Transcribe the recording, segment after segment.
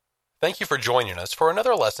Thank you for joining us for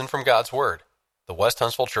another lesson from God's Word. The West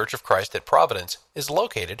Huntsville Church of Christ at Providence is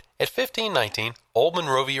located at 1519 Old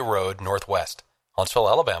Monrovia Road Northwest, Huntsville,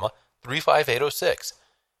 Alabama, 35806.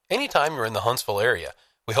 Anytime you're in the Huntsville area,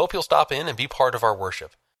 we hope you'll stop in and be part of our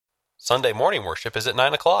worship. Sunday morning worship is at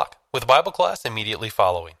 9 o'clock, with Bible class immediately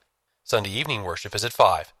following. Sunday evening worship is at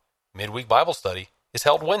 5. Midweek Bible study is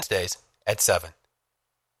held Wednesdays at 7.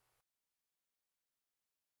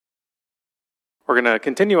 We're going to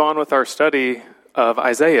continue on with our study of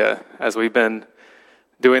Isaiah as we've been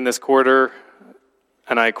doing this quarter,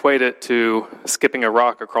 and I equate it to skipping a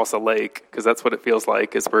rock across a lake, because that's what it feels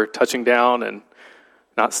like, is we're touching down and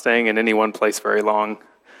not staying in any one place very long.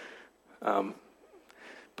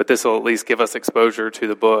 But this will at least give us exposure to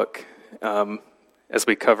the book as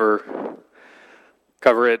we cover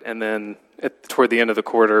it, and then toward the end of the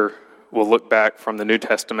quarter, we'll look back from the New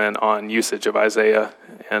Testament on usage of Isaiah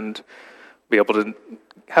and be able to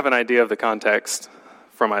have an idea of the context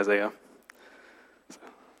from Isaiah.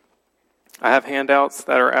 I have handouts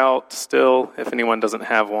that are out still, if anyone doesn't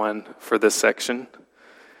have one for this section.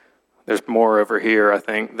 There's more over here, I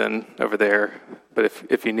think, than over there. But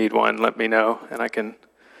if you need one, let me know, and I can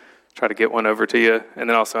try to get one over to you. And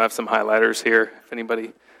then also I have some highlighters here, if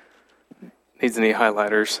anybody needs any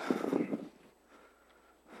highlighters.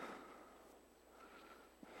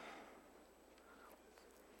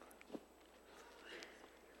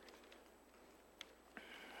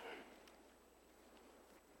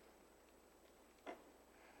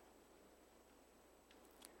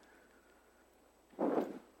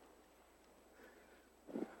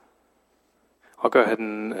 I'll go ahead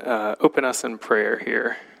and open us in prayer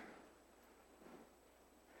here.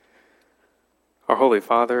 Our Holy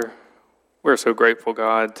Father, we're so grateful,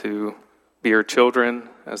 God, to be your children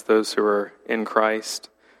as those who are in Christ,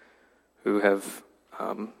 who have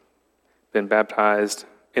been baptized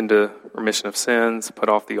into remission of sins, put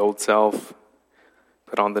off the old self,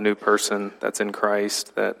 put on the new person that's in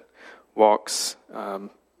Christ, that walks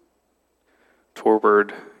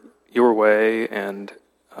toward your way and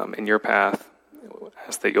in your path. I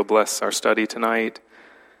ask that you'll bless our study tonight.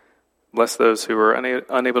 Bless those who are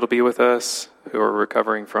unable to be with us, who are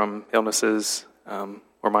recovering from illnesses.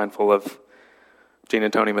 We're mindful of Gene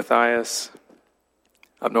and Tony Matthias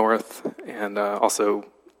up north, and also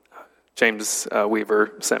James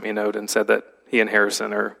Weaver sent me a note and said that he and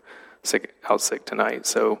Harrison are out sick tonight.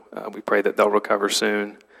 So we pray that they'll recover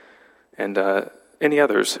soon. And any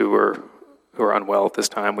others who are unwell at this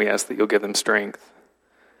time, we ask that you'll give them strength.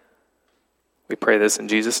 We pray this in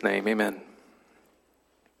Jesus' name, amen.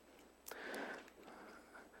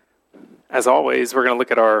 As always, we're going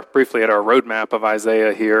to look briefly at our roadmap of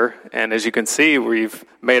Isaiah here. And as you can see, we've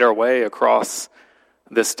made our way across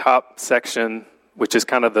this top section, which is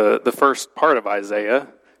kind of the first part of Isaiah,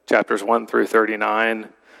 chapters 1 through 39.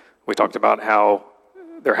 We talked about how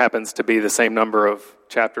there happens to be the same number of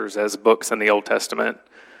chapters as books in the Old Testament.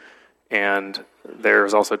 And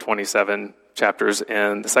there's also 27 chapters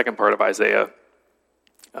in the second part of Isaiah,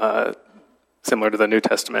 similar to the New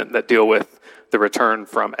Testament, that deal with the return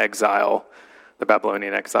from exile, the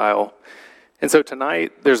Babylonian exile. And so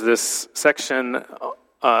tonight, there's this section,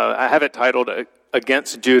 I have it titled,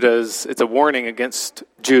 it's a warning against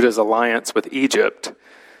Judah's alliance with Egypt.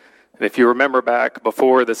 And if you remember back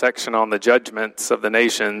before the section on the judgments of the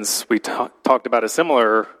nations, we talked about a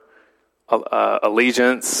similar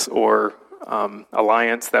allegiance or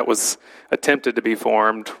alliance that was attempted to be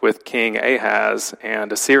formed with King Ahaz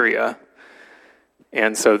and Assyria.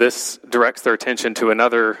 And so this directs their attention to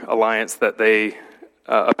another alliance that they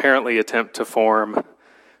apparently attempt to form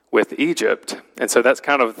with Egypt. And so that's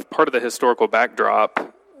kind of part of the historical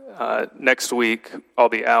backdrop. Next week, I'll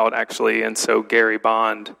be out, actually, and so Gary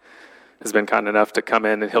Bond has been kind enough to come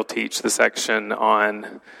in, and he'll teach the section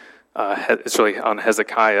on it's really on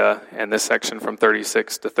Hezekiah, and this section from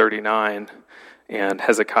 36 to 39, and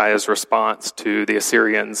Hezekiah's response to the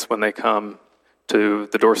Assyrians when they come to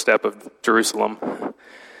the doorstep of Jerusalem.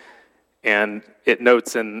 And it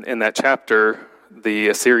notes in that chapter, the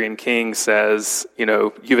Assyrian king says,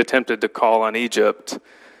 you've attempted to call on Egypt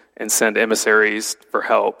and send emissaries for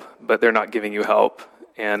help, but they're not giving you help.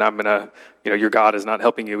 And I'm going to, your God is not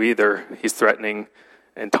helping you either. He's threatening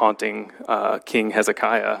and taunting King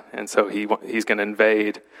Hezekiah, and so he's going to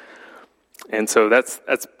invade. And so that's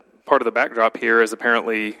part of the backdrop here is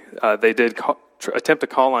apparently they did attempt to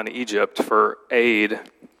call on Egypt for aid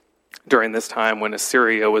during this time when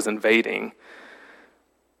Assyria was invading.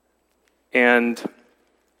 And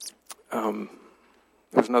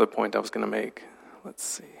there's another point I was going to make. Let's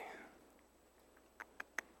see.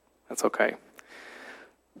 That's okay.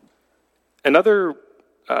 Another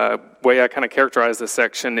way I kind of characterize this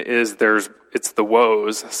section is it's the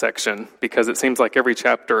woes section, because it seems like every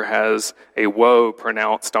chapter has a woe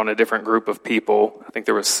pronounced on a different group of people. I think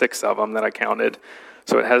there was 6 of them that I counted.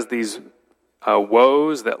 So it has these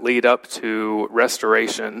woes that lead up to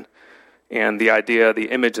restoration, and the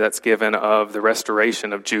image that's given of the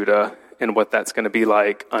restoration of Judah and what that's going to be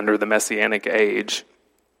like under the Messianic age.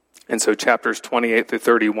 And so chapters 28 through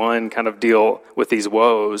 31 kind of deal with these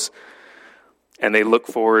woes, and they look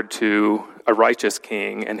forward to a righteous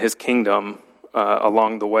king and his kingdom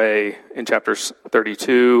along the way in chapters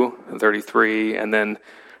 32 and 33, and then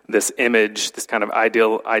this image, this kind of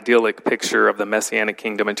idyllic picture of the Messianic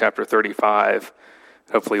kingdom in chapter 35.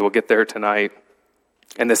 Hopefully we'll get there tonight.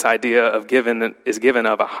 And this idea is given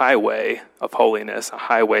of a highway of holiness, a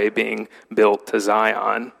highway being built to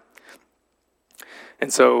Zion.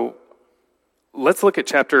 And so let's look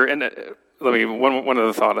at one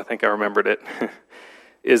other thought, I think I remembered it,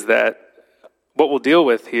 is that what we'll deal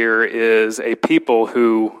with here is a people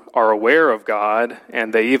who are aware of God,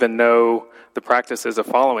 and they even know the practices of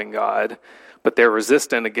following God, but they're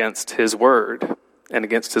resistant against his word and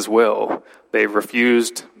against his will. They've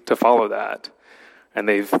refused to follow that, and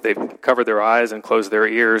they've covered their eyes and closed their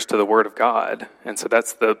ears to the word of God. And so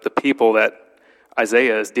that's the people that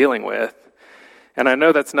Isaiah is dealing with. And I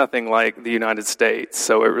know that's nothing like the United States,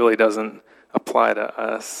 so it really doesn't apply to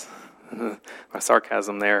us. My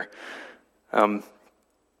sarcasm there. And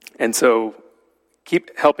so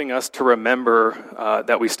keep helping us to remember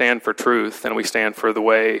that we stand for truth and we stand for the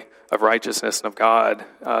way of righteousness and of God,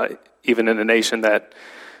 even in a nation that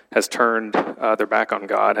has turned their back on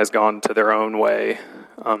God, has gone to their own way,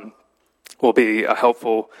 will be a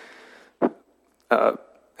helpful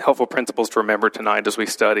principles to remember tonight as we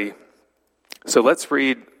study. So let's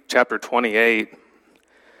read chapter 28,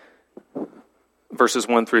 verses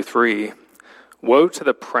 1 through 3. Woe to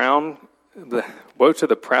the proud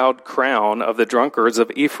crown of the drunkards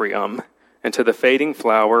of Ephraim, and to the fading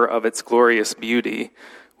flower of its glorious beauty,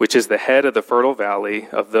 which is the head of the fertile valley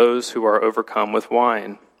of those who are overcome with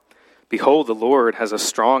wine. Behold, the Lord has a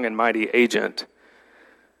strong and mighty agent.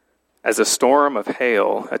 As a storm of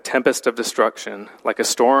hail, a tempest of destruction, like a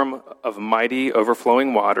storm of mighty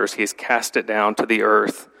overflowing waters, he has cast it down to the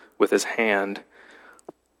earth with his hand.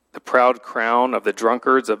 The proud crown of the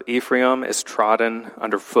drunkards of Ephraim is trodden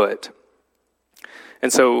underfoot.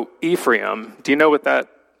 And so Ephraim, do you know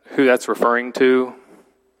who that's referring to?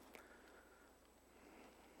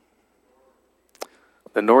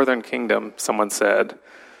 The northern kingdom, someone said.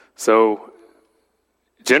 So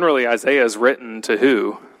generally Isaiah is written to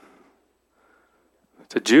who?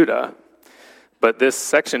 To Judah. But this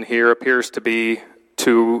section here appears to be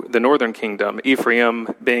to the northern kingdom,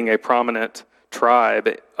 Ephraim being a prominent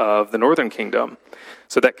tribe of the northern kingdom.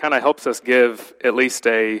 So that kind of helps us give at least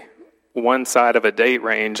one side of a date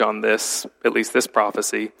range on this, at least this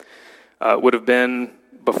prophecy, would have been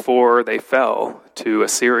before they fell to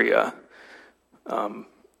Assyria.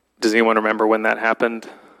 Does anyone remember when that happened?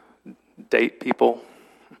 Date, people?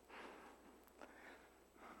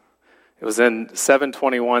 It was in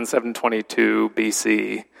 721, 722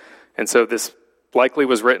 BC. And so this likely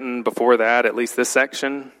was written before that, at least this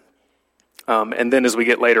section. And then as we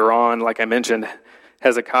get later on, like I mentioned,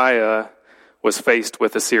 Hezekiah was faced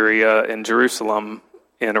with Assyria in Jerusalem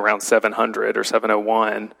in around 700 or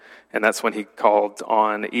 701, and that's when he called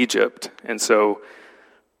on Egypt. And so,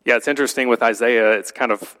 yeah, it's interesting with Isaiah, it's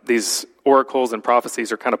kind of these oracles and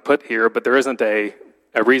prophecies are kind of put here, but there isn't a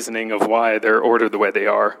reasoning of why they're ordered the way they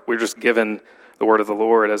are. We're just given the word of the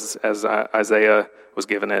Lord as Isaiah was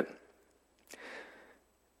given it.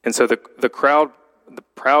 And so the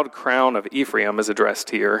proud crown of Ephraim is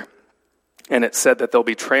addressed here, and it's said that they'll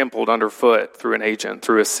be trampled underfoot through an agent,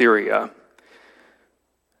 through Assyria.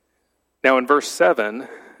 Now in verse 7,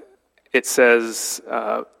 it says,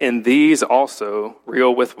 "In these also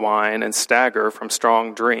reel with wine and stagger from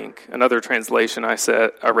strong drink." Another translation I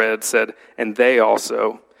read said, "and they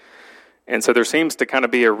also." And so there seems to kind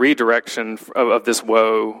of be a redirection of this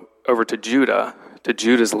woe over to Judah, to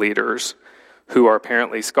Judah's leaders, who are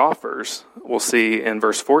apparently scoffers, we'll see in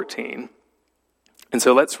verse 14. And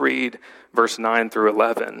so let's read verse 9 through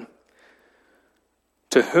 11.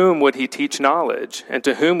 "To whom would he teach knowledge, and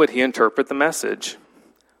to whom would he interpret the message?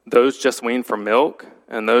 Those just weaned from milk,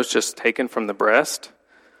 and those just taken from the breast?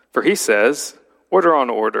 For he says, order on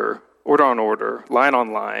order, order on order, line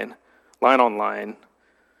on line on line,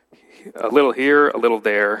 a little here, a little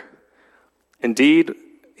there. Indeed,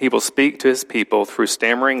 he will speak to his people through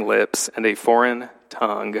stammering lips and a foreign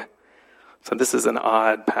tongue." So this is an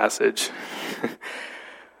odd passage.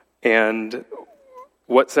 And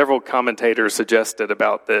what several commentators suggested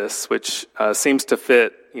about this, which seems to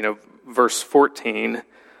fit, verse 14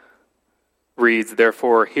 reads,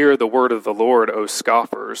 "Therefore hear the word of the Lord, O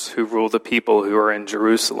scoffers, who rule the people who are in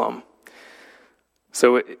Jerusalem."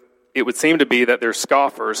 So it would seem to be that they're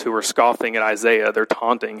scoffers who are scoffing at Isaiah. They're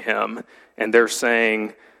taunting him, and they're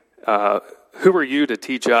saying, who are you to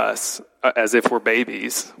teach us as if we're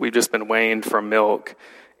babies? We've just been weaned from milk,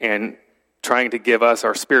 and trying to give us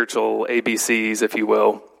our spiritual ABCs, if you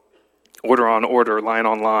will, order on order, line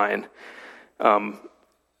on line.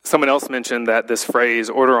 Someone else mentioned that this phrase,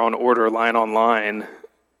 order on order, line on line,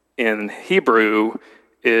 in Hebrew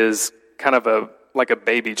is kind of like a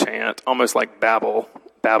baby chant, almost like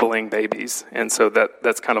babbling babies. And so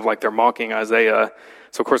that's kind of like they're mocking Isaiah.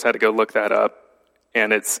 So, of course, I had to go look that up.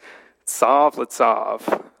 And it's Tzav L'Tzav,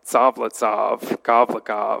 Tzav L'Tzav, Gav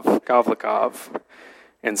L'Gav, Gav L'Gav.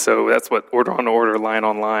 And so that's what order on order, line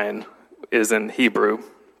on line is in Hebrew.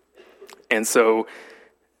 And so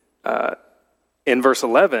in verse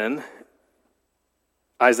 11,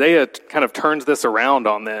 Isaiah kind of turns this around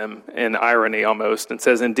on them in irony almost and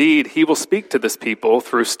says, "Indeed, he will speak to this people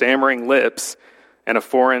through stammering lips and a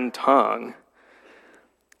foreign tongue."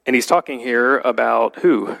 And he's talking here about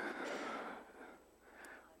who?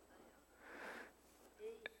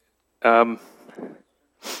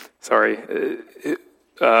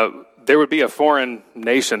 There would be a foreign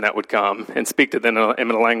nation that would come and speak to them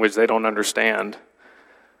in a language they don't understand.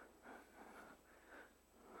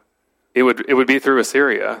 It would be through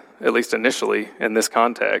Assyria, at least initially in this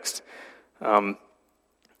context.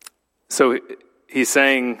 So he's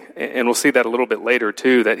saying, and we'll see that a little bit later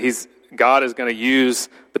too, that God is going to use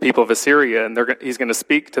the people of Assyria, and he's going to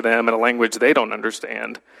speak to them in a language they don't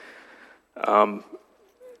understand.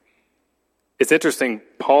 It's interesting,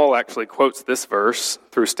 Paul actually quotes this verse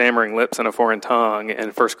through stammering lips and a foreign tongue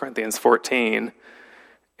in 1 Corinthians 14,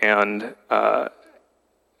 and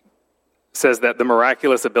says that the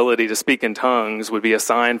miraculous ability to speak in tongues would be a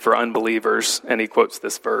sign for unbelievers, and he quotes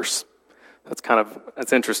this verse.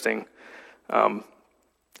 That's interesting.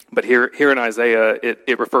 But here in Isaiah,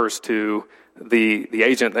 it refers to the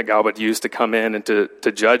agent that God would use to come in and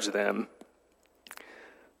to judge them.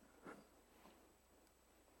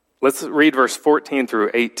 Let's read verse 14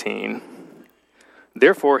 through 18.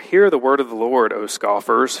 "Therefore hear the word of the Lord, O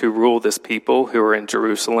scoffers, who rule this people who are in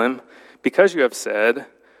Jerusalem, because you have said,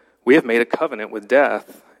 'We have made a covenant with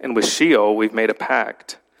death, and with Sheol we've made a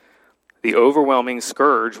pact. The overwhelming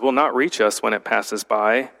scourge will not reach us when it passes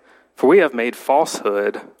by, for we have made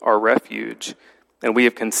falsehood our refuge, and we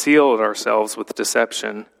have concealed ourselves with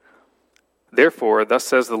deception. Therefore, thus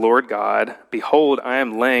says the Lord God, Behold, I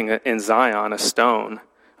am laying in Zion a stone,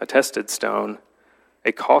 a tested stone,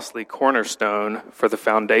 a costly cornerstone for the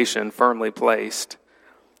foundation firmly placed.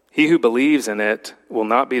 He who believes in it will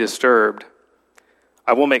not be disturbed.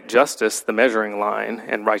 I will make justice the measuring line,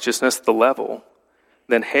 and righteousness the level.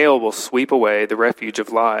 Then hail will sweep away the refuge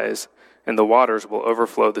of lies, and the waters will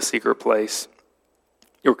overflow the secret place.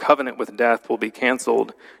 Your covenant with death will be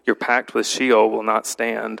canceled. Your pact with Sheol will not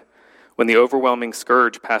stand. When the overwhelming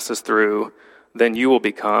scourge passes through, then you will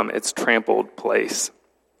become its trampled place."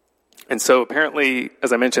 And so apparently,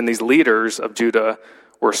 as I mentioned, these leaders of Judah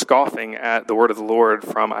were scoffing at the word of the Lord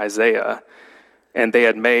from Isaiah, and they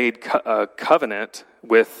had made a covenant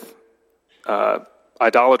with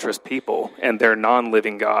idolatrous people and their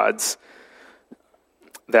non-living gods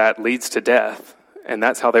that leads to death, and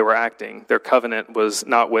that's how they were acting. Their covenant was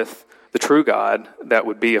not with the true God that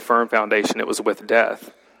would be a firm foundation, it was with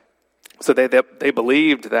death. So they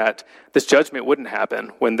believed that this judgment wouldn't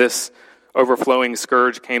happen. When this overflowing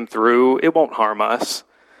scourge came through, it won't harm us.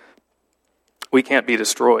 We can't be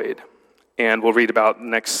destroyed. And we'll read about the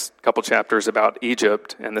next couple chapters about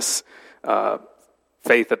Egypt and this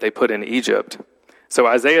faith that they put in Egypt. So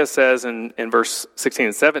Isaiah says in verse 16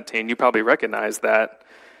 and 17, you probably recognize that,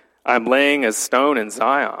 "I'm laying a stone in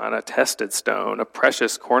Zion, a tested stone, a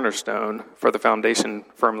precious cornerstone for the foundation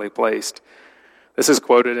firmly placed." This is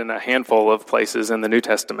quoted in a handful of places in the New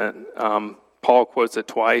Testament. Paul quotes it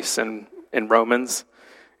twice in Romans,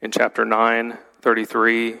 in chapter 9,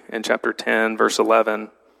 33, and chapter 10, verse 11.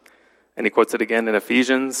 And he quotes it again in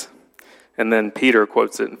Ephesians. And then Peter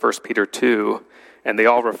quotes it in 1 Peter 2. And they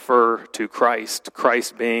all refer to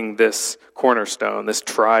Christ being this cornerstone, this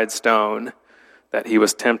tried stone, that he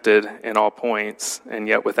was tempted in all points and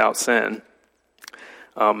yet without sin.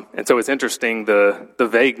 And so it's interesting the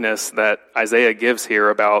vagueness that Isaiah gives here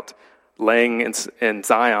about laying in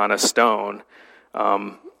Zion a stone.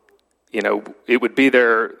 It would be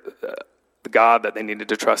their the God that they needed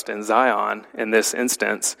to trust in, Zion, in this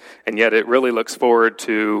instance, and yet it really looks forward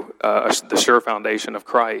to the sure foundation of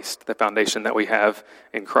Christ, the foundation that we have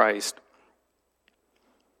in Christ.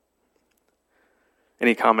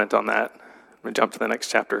 Any comment on that? I'm going to jump to the next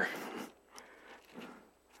chapter.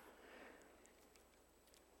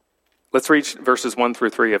 Let's read verses 1 through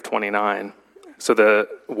 3 of 29. So the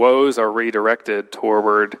woes are redirected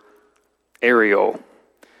toward Ariel.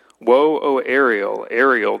 Woe, O Ariel,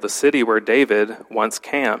 Ariel, the city where David once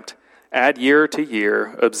camped. Add year to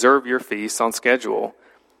year, observe your feasts on schedule.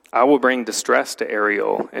 I will bring distress to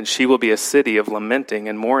Ariel, and she will be a city of lamenting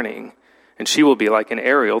and mourning, and she will be like an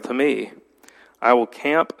Ariel to me. I will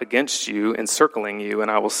camp against you, encircling you,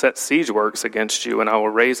 and I will set siege works against you, and I will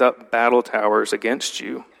raise up battle towers against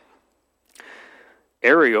you.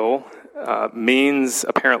 Ariel means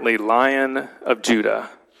apparently Lion of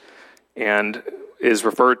Judah, and is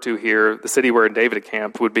referred to here, the city where David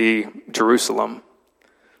camped would be Jerusalem.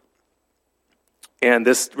 And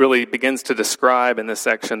this really begins to describe in this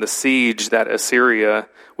section the siege that Assyria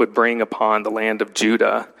would bring upon the land of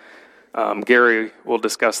Judah. Gary will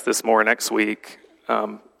discuss this more next week,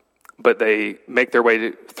 but they make their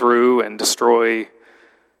way through and destroy,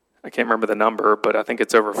 I can't remember the number, but I think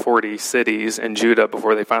it's over 40 cities in Judah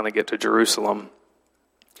before they finally get to Jerusalem.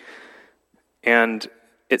 And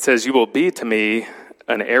it says, you will be to me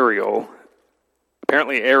an Ariel.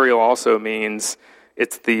 Apparently Ariel also means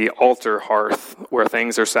it's the altar hearth where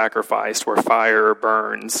things are sacrificed, where fire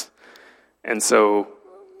burns. And so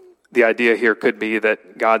the idea here could be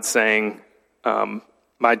that God's saying,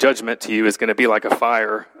 my judgment to you is going to be like a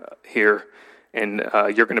fire here, and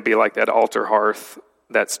you're going to be like that altar hearth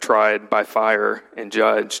that's tried by fire and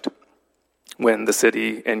judged when the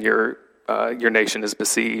city and your nation is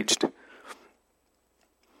besieged.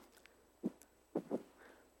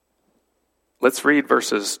 Let's read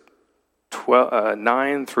verses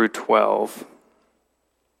 9 through 12.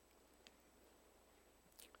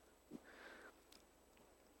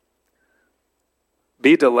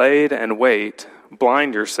 Be delayed and wait,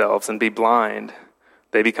 blind yourselves and be blind.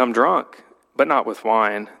 They become drunk, but not with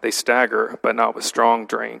wine. They stagger, but not with strong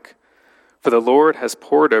drink. For the Lord has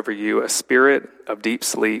poured over you a spirit of deep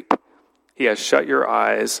sleep. He has shut your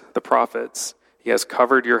eyes, the prophets. He has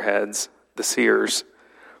covered your heads, the seers.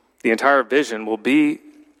 The entire vision will be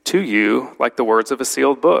to you like the words of a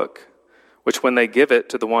sealed book, which when they give it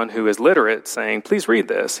to the one who is literate, saying, please read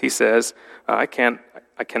this, he says, I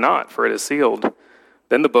cannot, for it is sealed.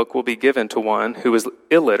 Then the book will be given to one who is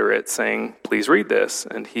illiterate, saying, please read this,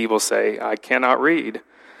 and he will say, I cannot read.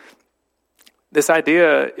 This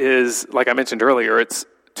idea is, like I mentioned earlier, it's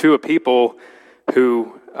to a people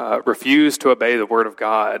who refuse to obey the word of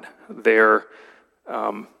God. They're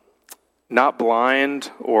not blind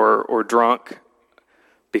or drunk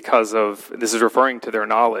because of, this is referring to their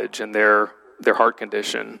knowledge and their heart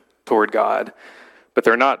condition toward God. But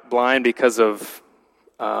they're not blind because of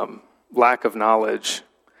lack of knowledge,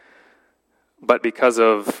 but because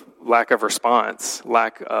of lack of response,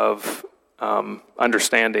 lack of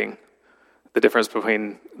understanding, the difference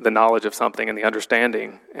between the knowledge of something and the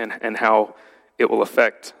understanding, and how it will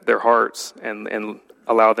affect their hearts and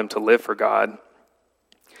allow them to live for God.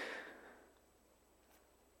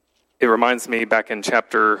 It reminds me back in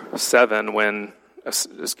chapter 6, when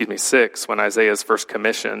Isaiah is first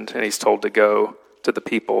commissioned and he's told to go to the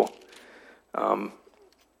people.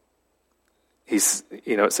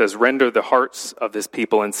 It says, render the hearts of this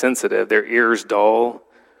people insensitive, their ears dull,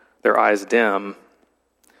 their eyes dim.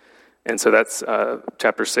 And so that's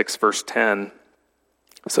chapter 6, verse 10.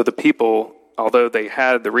 So the people, although they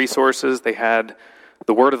had the resources, they had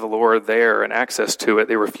the word of the Lord there and access to it,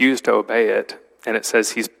 they refused to obey it. And it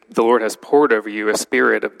says, the Lord has poured over you a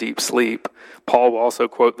spirit of deep sleep. Paul will also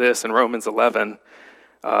quote this in Romans 11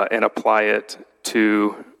 and apply it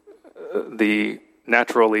to the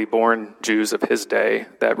naturally born Jews of his day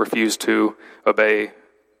that refused to obey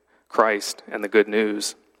Christ and the good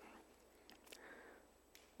news.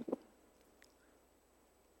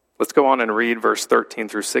 Let's go on and read verse 13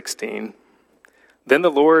 through 16. Then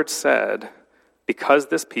the Lord said, because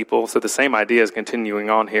this people, so the same idea is continuing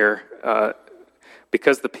on here,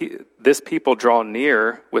 because this people draw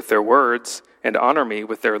near with their words and honor me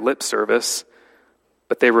with their lip service,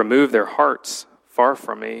 but they remove their hearts far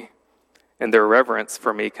from me, and their reverence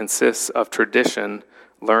for me consists of tradition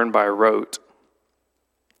learned by rote.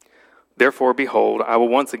 Therefore, behold, I will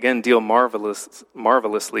once again deal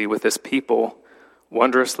marvelously with this people,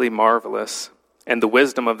 wondrously marvelous, and the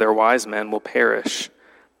wisdom of their wise men will perish,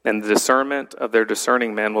 and the discernment of their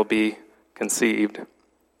discerning men will be conceived.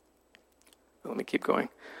 Let me keep going.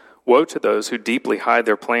 Woe to those who deeply hide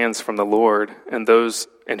their plans from the Lord, and those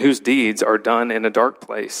whose deeds are done in a dark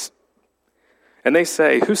place. And they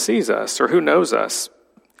say, who sees us, or who knows us?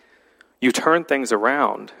 You turn things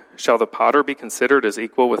around. Shall the potter be considered as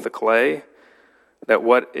equal with the clay, that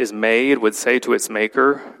what is made would say to its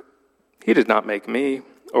maker, he did not make me,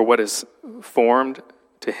 or what is formed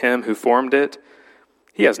to him who formed it,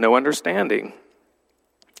 he has no understanding.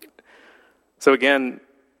 So again,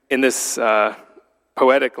 in this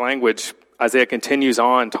poetic language, Isaiah continues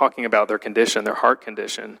on talking about their condition, their heart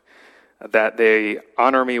condition, that they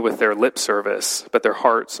honor me with their lip service, but their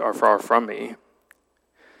hearts are far from me.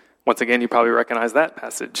 Once again, you probably recognize that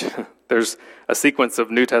passage. There's a sequence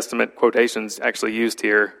of New Testament quotations actually used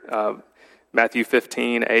here. Matthew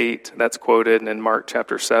 15:8, that's quoted, and in Mark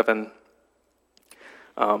chapter 7.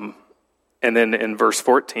 And then in verse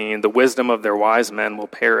 14, the wisdom of their wise men will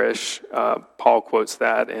perish. Paul quotes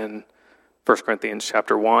that in 1 Corinthians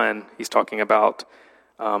chapter 1. He's talking about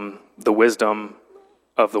the wisdom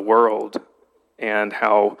of the world and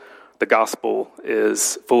how the gospel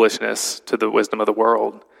is foolishness to the wisdom of the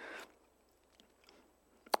world.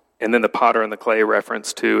 And then the potter and the clay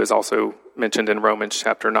reference too is also mentioned in Romans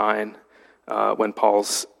chapter 9 when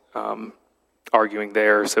Paul's arguing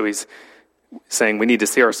there. So he's saying we need to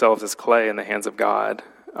see ourselves as clay in the hands of God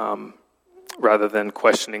rather than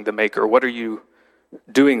questioning the maker. What are you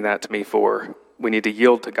doing that to me for? We need to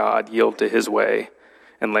yield to God, yield to his way,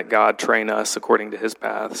 and let God train us according to his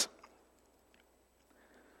paths.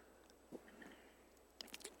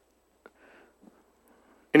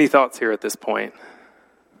 Any thoughts here at this point?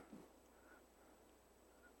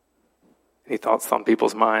 Any thoughts on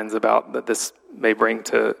people's minds about that this may bring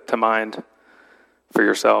to mind for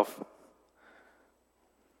yourself?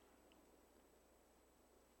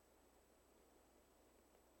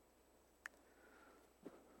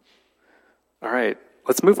 All right,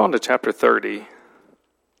 let's move on to chapter 30.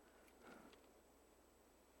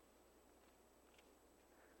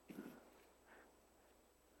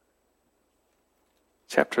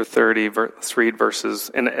 Chapter 30, let's read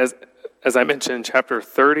verses, and as I mentioned, chapter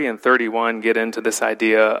 30 and 31 get into this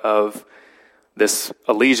idea of this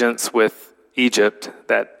allegiance with Egypt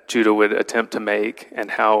that Judah would attempt to make,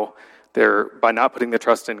 and how by not putting the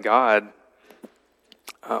trust in God,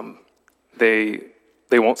 they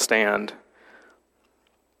won't stand.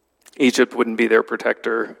 Egypt wouldn't be their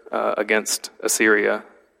protector against Assyria,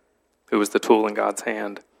 who was the tool in God's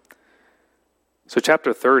hand. So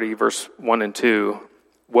chapter 30, verse 1 and 2,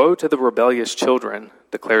 woe to the rebellious children,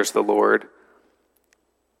 declares the Lord,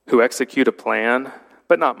 who execute a plan,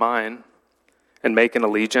 but not mine, and make an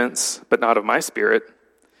allegiance, but not of my spirit,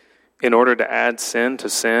 in order to add sin to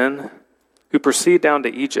sin, who proceed down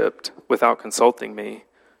to Egypt without consulting me,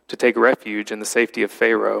 to take refuge in the safety of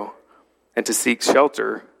Pharaoh, and to seek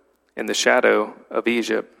shelter in the shadow of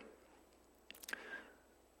Egypt.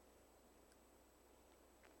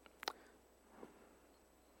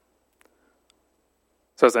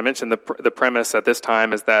 So as I mentioned, the premise at this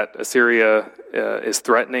time is that Assyria is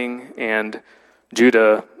threatening, and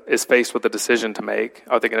Judah is faced with a decision to make.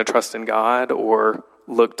 Are they going to trust in God or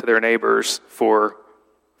look to their neighbors for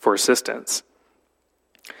assistance?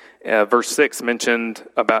 Verse 6 mentions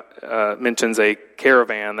a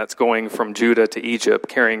caravan that's going from Judah to Egypt,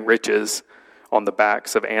 carrying riches on the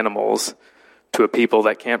backs of animals to a people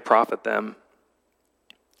that can't profit them,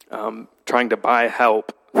 trying to buy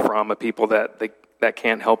help from a people that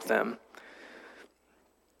can't help them.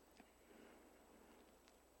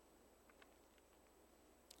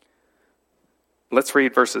 Let's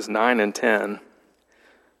read verses 9 and 10.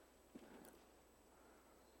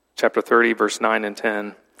 Chapter 30, verse 9 and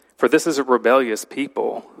 10. For this is a rebellious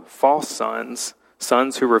people, false sons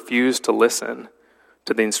who refuse to listen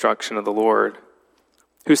to the instruction of the Lord,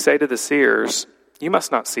 who say to the seers, you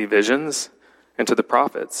must not see visions, and to the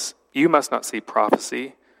prophets, you must not see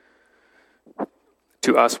prophecy.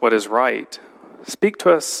 To us what is right. Speak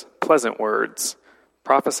to us pleasant words.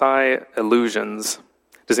 Prophesy illusions.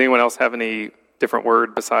 Does anyone else have any different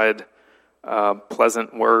word beside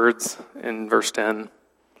pleasant words in verse 10?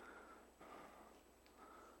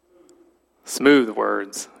 Smooth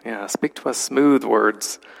words. Yeah, speak to us smooth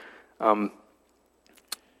words. So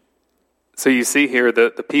you see here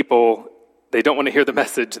that the people, they don't want to hear the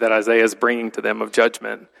message that Isaiah is bringing to them of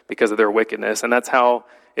judgment because of their wickedness. And that's how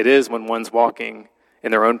it is when one's walking in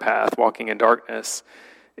their own path, walking in darkness,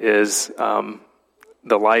 is the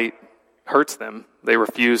light hurts them. They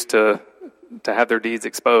refuse to have their deeds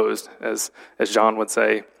exposed, as John would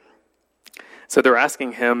say. So they're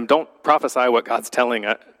asking him, don't prophesy what God's telling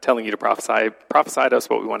you to prophesy. Prophesy to us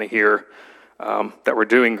what we want to hear, that we're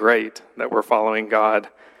doing great, that we're following God.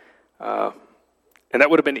 And that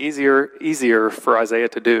would have been easier for Isaiah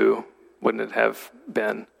to do, wouldn't it have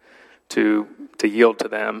been, to yield to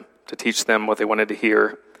them, to teach them what they wanted to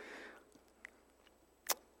hear.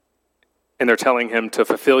 And they're telling him to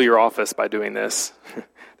fulfill your office by doing this.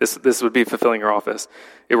 This would be fulfilling your office.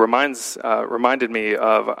 It reminded me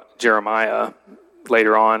of Jeremiah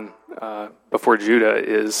later on, before Judah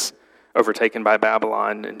is overtaken by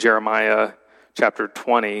Babylon. In Jeremiah chapter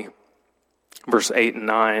 20, verse 8 and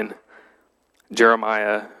 9,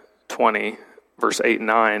 Jeremiah 20, verse 8 and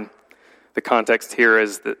 9, the context here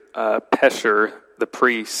is that Peshur, the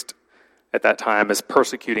priest, at that time is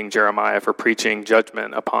persecuting Jeremiah for preaching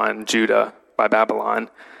judgment upon Judah by Babylon.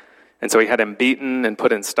 And so he had him beaten and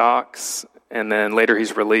put in stocks, and then later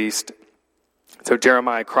he's released. So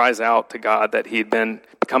Jeremiah cries out to God that he'd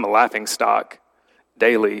become a laughingstock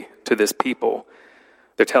daily to this people.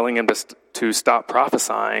 They're telling him to stop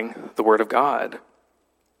prophesying the word of God.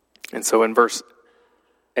 And so in verse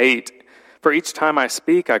 8, for each time I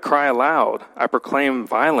speak, I cry aloud. I proclaim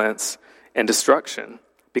violence and destruction.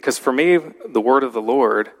 Because for me, the word of the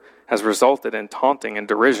Lord has resulted in taunting and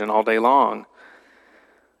derision all day long.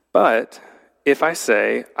 But if I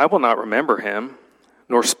say, I will not remember him,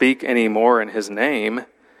 nor speak any more in his name,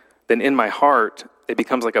 then in my heart it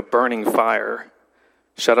becomes like a burning fire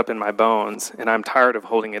shut up in my bones, and I'm tired of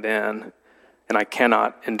holding it in, and I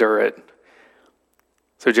cannot endure it.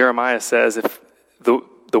 So Jeremiah says, if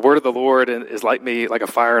the word of the Lord is like me, like a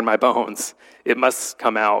fire in my bones, it must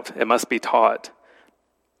come out, it must be taught.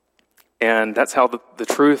 And that's how the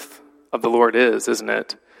truth of the Lord is, isn't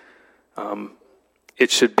it?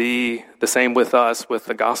 It should be the same with us, with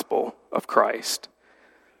the gospel of Christ.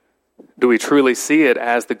 Do we truly see it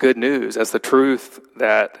as the good news, as the truth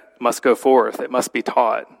that must go forth, it must be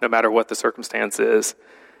taught, no matter what the circumstance is?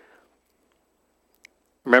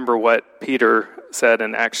 Remember what Peter said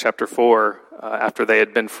in Acts chapter 4, after they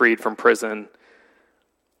had been freed from prison,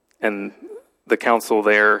 and the council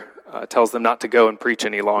there tells them not to go and preach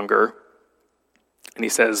any longer. And he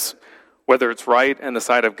says, whether it's right in the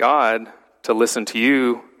sight of God to listen to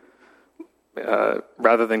you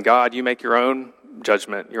rather than God, you make your own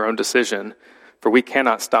judgment, your own decision, for we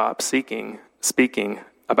cannot stop speaking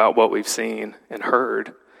about what we've seen and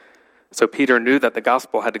heard. So Peter knew that the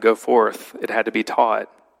gospel had to go forth. It had to be taught.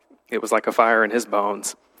 It was like a fire in his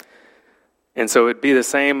bones. And so it'd be the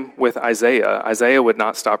same with Isaiah. Isaiah would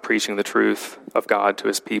not stop preaching the truth of God to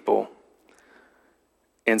his people.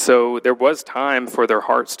 And so there was time for their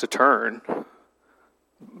hearts to turn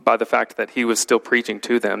by the fact that he was still preaching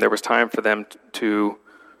to them. There was time for them to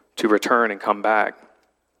return and come back.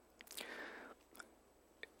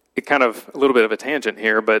 It kind of a little bit of a tangent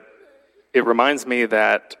here, but it reminds me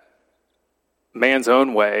that man's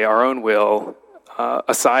own way, our own will,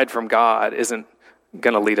 aside from God, isn't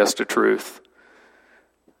going to lead us to truth.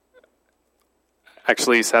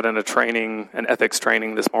 Actually sat in an ethics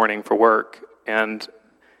training this morning for work, and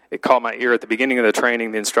it caught my ear at the beginning of the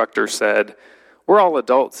training. The instructor said, we're all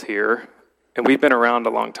adults here, and we've been around a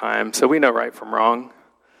long time, so we know right from wrong.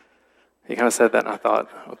 He kind of said that, and I thought,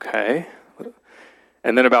 okay.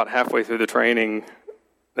 And then about halfway through the training,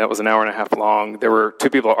 that was an hour and a half long, there were two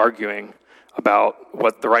people arguing about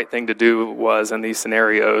what the right thing to do was in these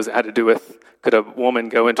scenarios. It had to do with, could a woman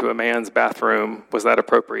go into a man's bathroom? Was that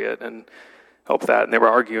appropriate? And help that. And they were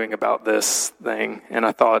arguing about this thing. And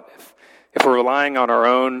I thought, if we're relying on our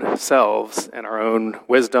own selves and our own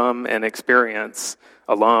wisdom and experience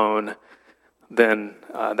alone, then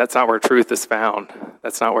that's not where truth is found.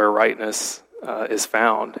 That's not where rightness is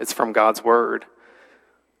found. It's from God's word.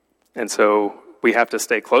 And so we have to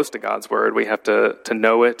stay close to God's word. We have to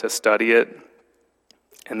know it, to study it,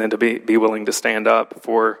 and then to be willing to stand up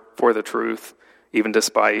for the truth, even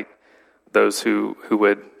despite those who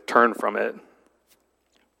would turn from it.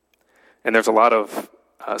 And there's a lot of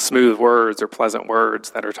smooth words or pleasant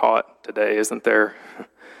words that are taught today, isn't there,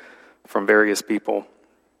 from various people,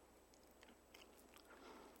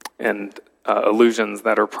 and illusions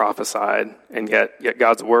that are prophesied, and yet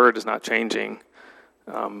God's word is not changing.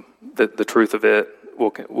 The truth of it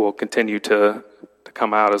will continue to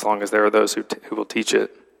come out as long as there are those who will teach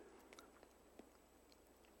it.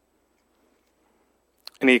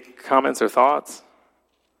 Any comments or thoughts?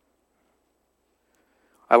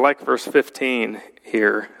 I like verse 15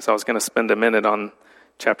 here, so I was going to spend a minute on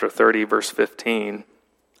chapter 30, verse 15.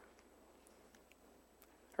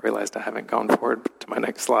 I realized I haven't gone forward to my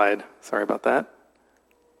next slide. Sorry about that.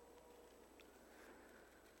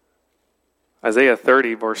 Isaiah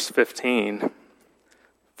 30, verse 15.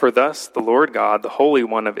 For thus the Lord God, the Holy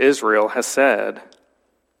One of Israel, has said,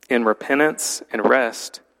 in repentance and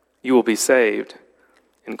rest you will be saved.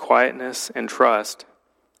 in quietness and trust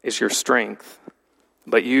is your strength,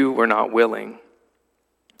 but you were not willing.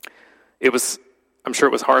 I'm sure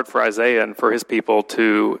it was hard for Isaiah and for his people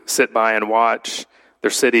to sit by and watch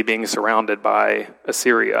their city being surrounded by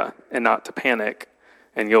Assyria and not to panic.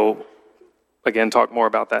 And you'll, again, talk more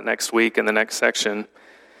about that next week in the next section.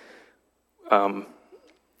 And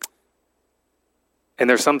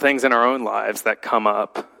there's some things in our own lives that come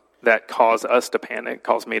up that cause us to panic,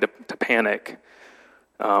 cause me to panic.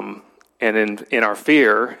 And in our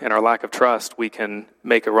fear and our lack of trust, we can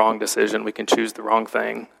make a wrong decision. We can choose the wrong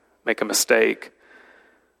thing, make a mistake.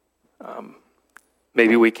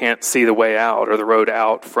 Maybe we can't see the way out or the road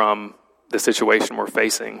out from the situation we're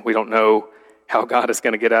facing. We don't know how God is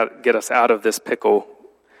going to get us out of this pickle.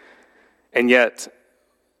 And yet,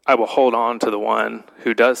 I will hold on to the one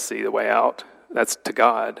who does see the way out. That's to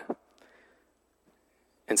God.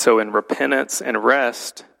 And so in repentance and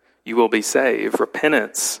rest, you will be saved.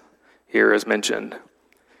 Repentance here is mentioned.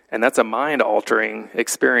 And that's a mind-altering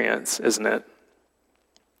experience, isn't it?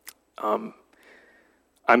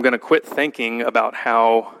 I'm going to quit thinking about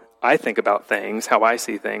how I think about things, how I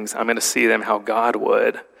see things. I'm going to see them how God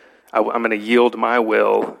would. I'm going to yield my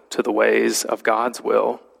will to the ways of God's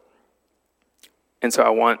will. And so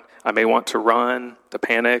I may want to run, to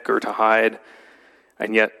panic, or to hide,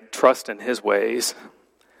 and yet trust in his ways.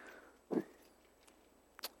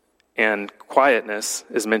 And quietness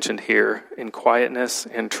is mentioned here. In quietness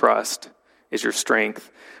and trust is your strength.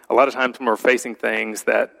 A lot of times when we're facing things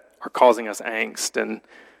that are causing us angst and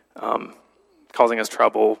causing us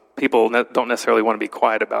trouble, people don't necessarily want to be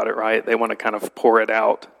quiet about it, right? They want to kind of pour it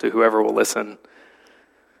out to whoever will listen.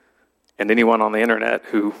 And anyone on the internet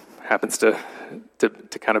who happens to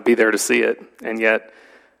kind of be there to see it. And yet,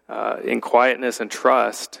 in quietness and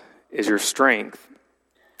trust is your strength.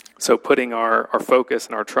 So putting our focus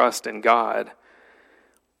and our trust in God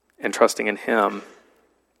and trusting in him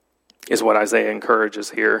is what Isaiah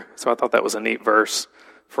encourages here. So I thought that was a neat verse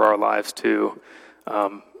for our lives too.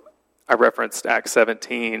 I referenced Acts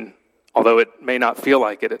 17, although it may not feel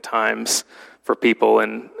like it at times for people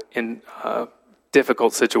in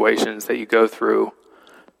difficult situations that you go through.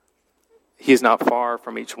 He is not far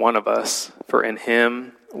from each one of us, for in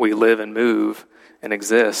him we live and move and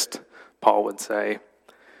exist, Paul would say.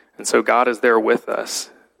 And so God is there with us,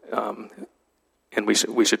 and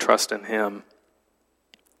we should trust in him.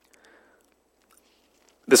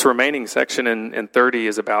 This remaining section in 30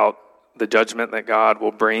 is about the judgment that God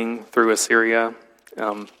will bring through Assyria.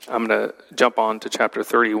 I'm going to jump on to chapter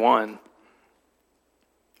 31.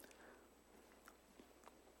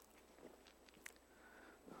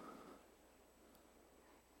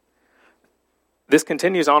 This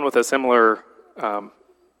continues on with a similar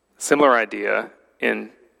idea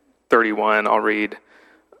in 31. I'll read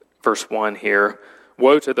verse 1 here.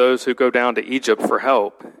 Woe to those who go down to Egypt for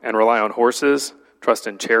help and rely on horses, trust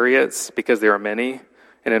in chariots because they are many,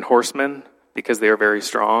 and in horsemen because they are very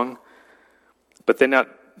strong. But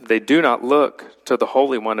they do not look to the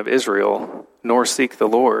Holy One of Israel, nor seek the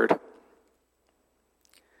Lord.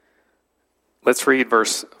 Let's read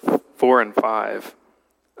verse 4 and 5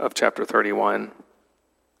 of chapter 31.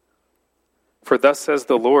 For thus says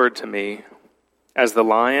the Lord to me, as the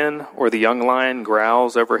lion or the young lion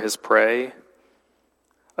growls over his prey,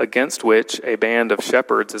 against which a band of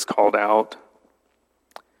shepherds is called out,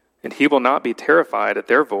 and he will not be terrified at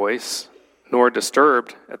their voice, nor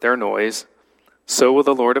disturbed at their noise, so will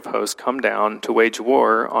the Lord of hosts come down to wage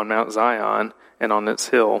war on Mount Zion and on its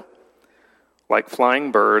hill. Like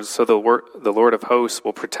flying birds, so the Lord of hosts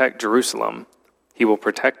will protect Jerusalem. He will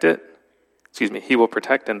protect and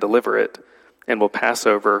deliver it, and will pass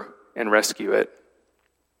over and rescue it.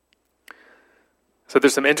 So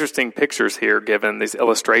there's some interesting pictures here given, this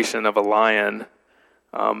illustration of a lion.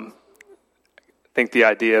 I think the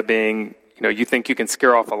idea being, you think you can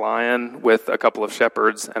scare off a lion with a couple of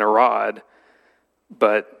shepherds and a rod,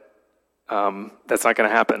 but that's not going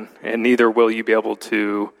to happen. And neither will you be able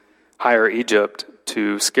to hire Egypt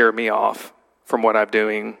to scare me off from what I'm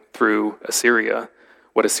doing through Assyria,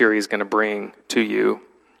 what Assyria is going to bring to you.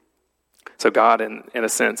 So God, in a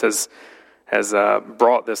sense, has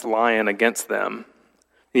brought this lion against them.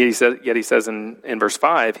 Yet he says in verse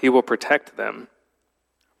 5, he will protect them.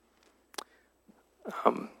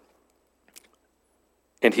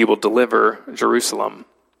 And he will deliver Jerusalem.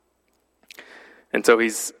 And so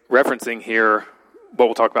he's referencing here what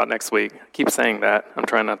we'll talk about next week. I keep saying that. I'm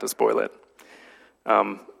trying not to spoil it.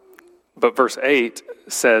 But verse 8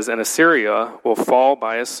 says, and Assyria will fall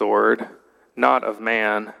by a sword, not of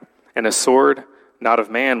man, and a sword not of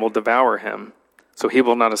man will devour him. So he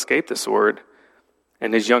will not escape the sword,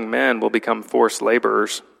 and his young men will become forced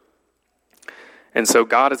laborers. And so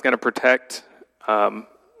God is going to protect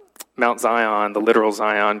Mount Zion, the literal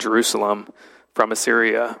Zion, Jerusalem, from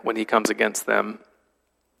Assyria when he comes against them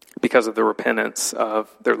because of the repentance of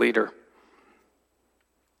their leader.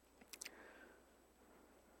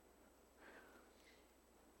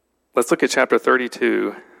 Let's look at chapter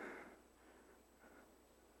 32.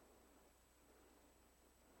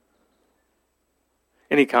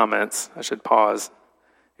 Any comments? I should pause.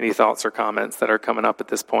 Any thoughts or comments that are coming up at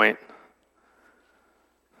this point?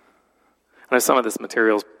 I know some of this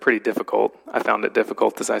material is pretty difficult. I found it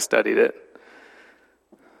difficult as I studied it.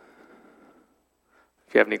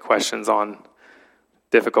 If you have any questions on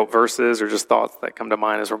difficult verses or just thoughts that come to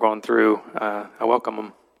mind as we're going through, I welcome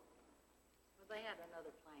them. Well, they had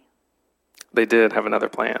another plan. They did have another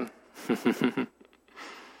plan. Right. They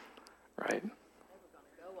were going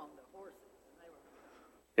to go on the horses.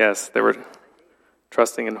 Yes, they were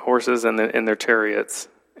trusting in horses and in their chariots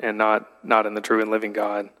and not in the true and living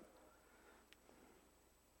God.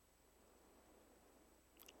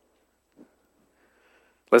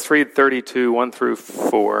 Let's read 32, 1 through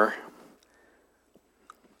 4.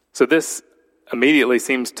 So this immediately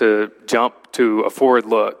seems to jump to a forward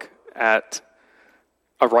look at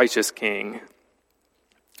a righteous king.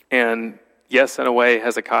 And yes, in a way,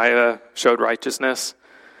 Hezekiah showed righteousness,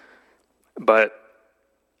 but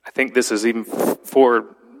I think this is even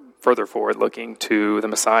further forward looking to the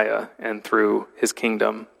Messiah and through his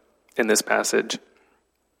kingdom in this passage.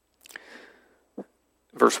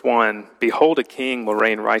 Verse 1, "Behold, a king will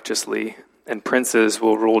reign righteously, and princes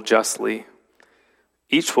will rule justly.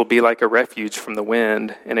 Each will be like a refuge from the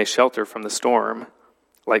wind and a shelter from the storm,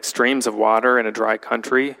 like streams of water in a dry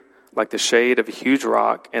country, like the shade of a huge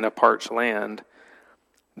rock in a parched land.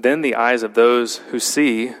 Then the eyes of those who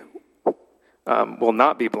see will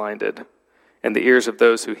not be blinded, and the ears of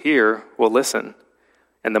those who hear will listen,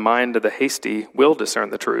 and the mind of the hasty will discern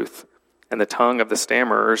the truth, and the tongue of the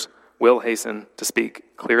stammerers will hasten to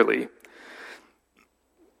speak clearly."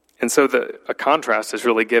 And so a contrast is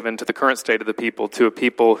really given to the current state of the people, to a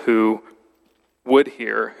people who would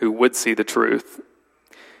hear, who would see the truth.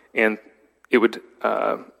 And it would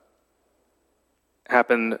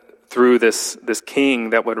happen through this king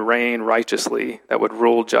that would reign righteously, that would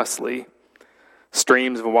rule justly.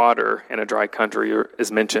 Streams of water in a dry country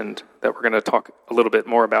is mentioned, that we're going to talk a little bit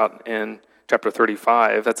more about in chapter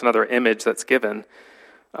 35. That's another image that's given.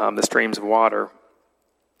 The streams of water.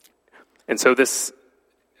 And so this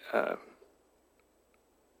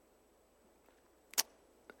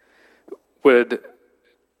would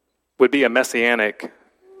be a messianic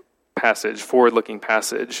passage, forward-looking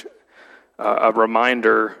passage, a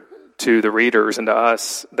reminder to the readers and to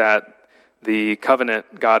us that the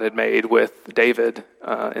covenant God had made with David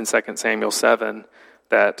in 2 Samuel 7,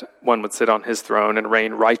 that one would sit on his throne and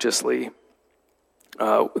reign righteously,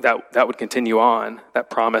 that would continue on. That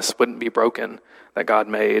promise wouldn't be broken that God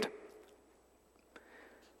made.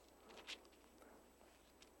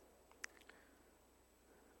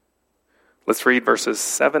 Let's read verses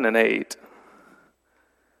 7 and 8.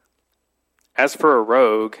 "As for a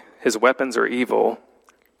rogue, his weapons are evil.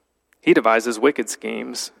 He devises wicked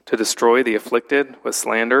schemes to destroy the afflicted with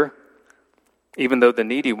slander, even though the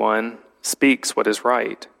needy one speaks what is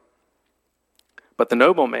right. But the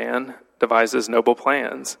noble man devises noble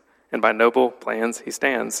plans, and by noble plans he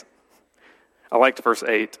stands." I liked verse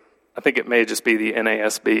 8. I think it may just be the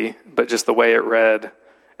NASB, but just the way it read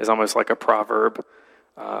is almost like a proverb.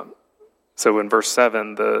 So in verse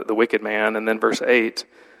 7, the wicked man, and then verse 8,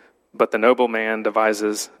 "But the noble man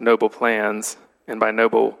devises noble plans, and by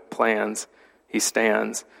noble plans he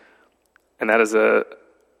stands." And that is a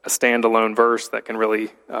standalone verse that can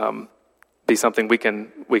really be something we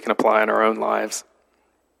can apply in our own lives.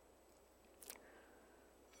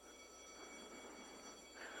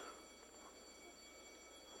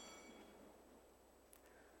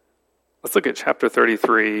 Let's look at chapter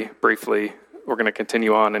 33 briefly. We're going to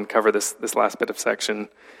continue on and cover this last bit of section.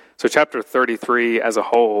 So chapter 33 as a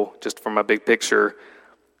whole, just from a big picture,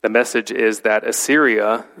 the message is that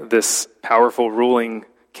Assyria, this powerful ruling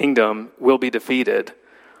kingdom, will be defeated.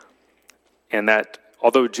 And that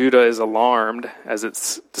although Judah is alarmed, as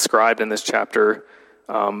it's described in this chapter,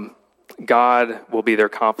 God will be their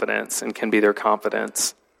confidence and can be their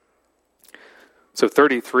confidence. So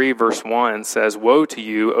 33 verse 1 says, "Woe to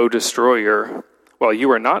you, O destroyer, while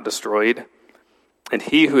you are not destroyed, and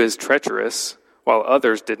he who is treacherous, while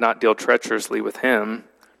others did not deal treacherously with him.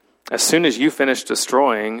 As soon as you finish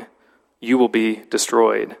destroying, you will be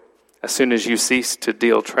destroyed. As soon as you cease to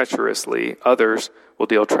deal treacherously, others will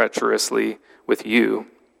deal treacherously with you."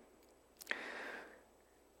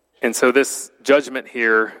 And so this judgment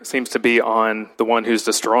here seems to be on the one who's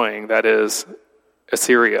destroying, that is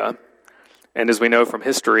Assyria. And as we know from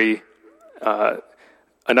history,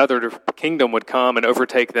 another kingdom would come and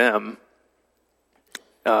overtake them.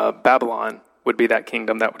 Babylon would be that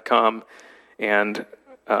kingdom that would come and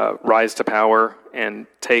rise to power and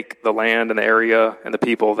take the land and the area and the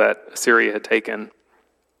people that Assyria had taken.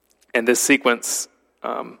 And this sequence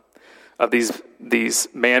of these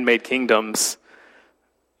man-made kingdoms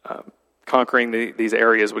conquering these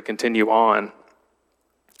areas would continue on,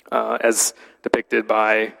 as depicted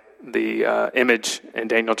by the image in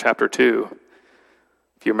Daniel chapter 2.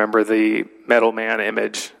 If you remember the metal man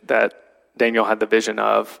image that Daniel had the vision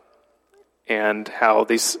of, and how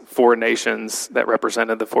these four nations that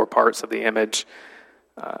represented the four parts of the image,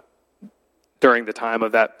 during the time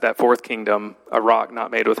of that fourth kingdom, a rock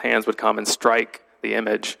not made with hands would come and strike the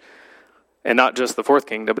image. And not just the fourth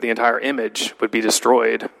kingdom, but the entire image would be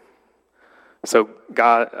destroyed. So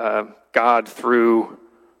God through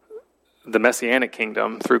the Messianic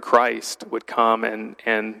kingdom, through Christ, would come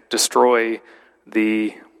and destroy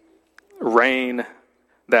the reign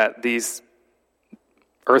that these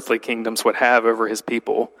earthly kingdoms would have over his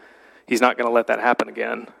people. He's not going to let that happen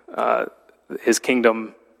again. His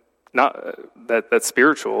kingdom, not that's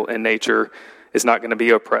spiritual in nature, is not going to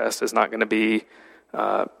be oppressed, is not going to be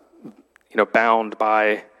bound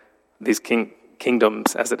by these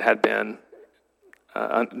kingdoms as it had been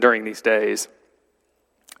during these days.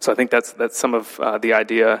 So I think that's some of the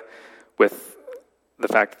idea with the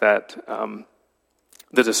fact that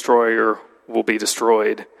the destroyer will be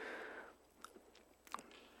destroyed.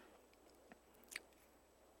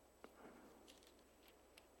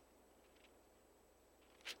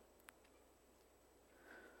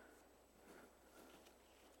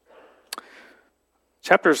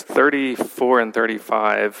 Chapters 34 and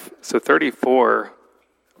 35. So 34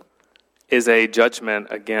 is a judgment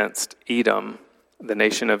against Edom, the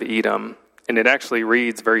nation of Edom. And it actually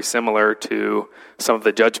reads very similar to some of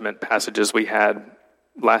the judgment passages we had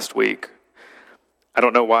last week. I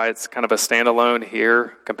don't know why it's kind of a standalone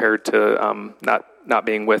here compared to not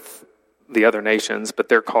being with the other nations, but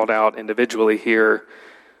they're called out individually here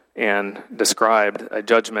and described a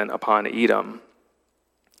judgment upon Edom.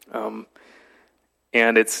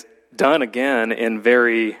 And it's done again in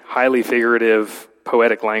very highly figurative,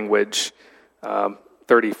 poetic language.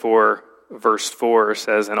 34 verse 4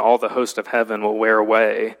 says, "And all the host of heaven will wear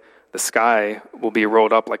away. The sky will be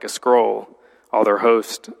rolled up like a scroll. All their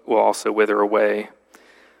host will also wither away."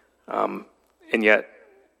 And yet,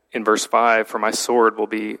 in verse 5, "For my sword will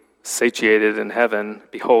be satiated in heaven.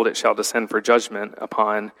 Behold, it shall descend for judgment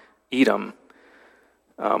upon Edom."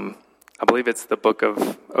 I believe it's the book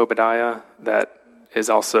of Obadiah that is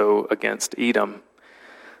also against Edom.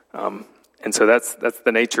 And so that's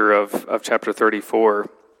the nature of chapter 34.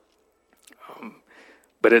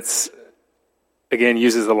 But it's, again,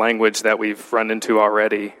 uses the language that we've run into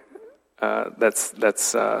already.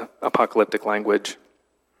 That's apocalyptic language.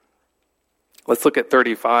 Let's look at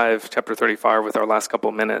chapter 35 with our last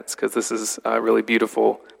couple minutes, because this is a really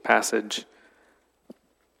beautiful passage.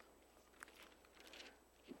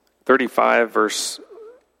 35 verse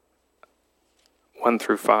 1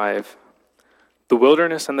 through 5. "The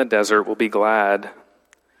wilderness and the desert will be glad."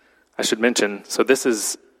 I should mention, so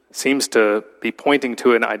this seems to be pointing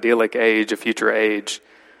to an idyllic age, a future age,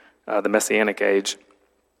 the Messianic age.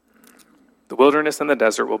 "The wilderness and the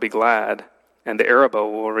desert will be glad, and the Arabah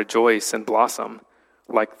will rejoice and blossom.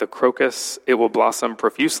 Like the crocus, it will blossom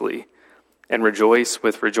profusely, and rejoice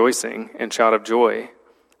with rejoicing and shout of joy.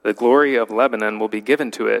 The glory of Lebanon will be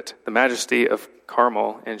given to it, the majesty of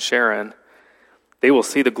Carmel and Sharon. They will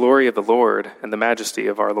see the glory of the Lord and the majesty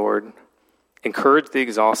of our Lord. Encourage the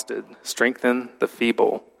exhausted, strengthen the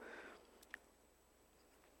feeble."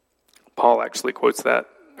 Paul actually quotes that,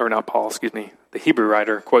 or not Paul, excuse me. The Hebrew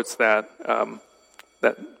writer quotes that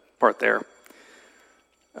part there.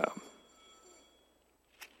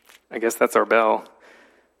 I guess that's our bell.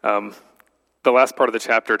 The last part of the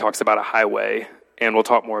chapter talks about a highway, and we'll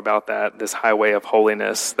talk more about that, this highway of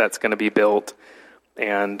holiness that's going to be built.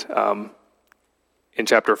 And in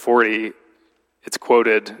chapter 40, it's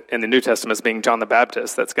quoted in the New Testament as being John the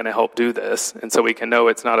Baptist that's going to help do this. And so we can know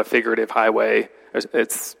it's not a figurative highway.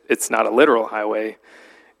 It's not a literal highway.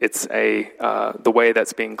 It's the way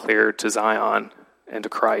that's being cleared to Zion and to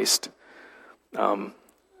Christ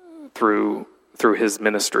through his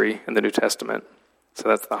ministry in the New Testament. So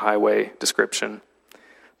that's the highway description.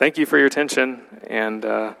 Thank you for your attention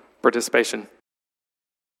and participation.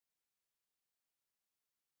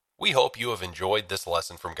 We hope you have enjoyed this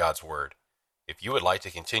lesson from God's Word. If you would like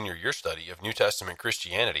to continue your study of New Testament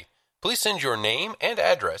Christianity, please send your name and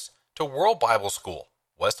address to World Bible School,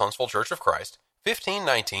 West Huntsville Church of Christ,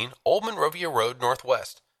 1519 Old Monrovia Road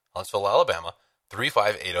Northwest, Huntsville, Alabama,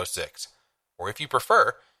 35806. Or if you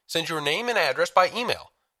prefer, send your name and address by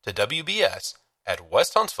email to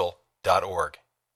wbs@westhuntsville.org.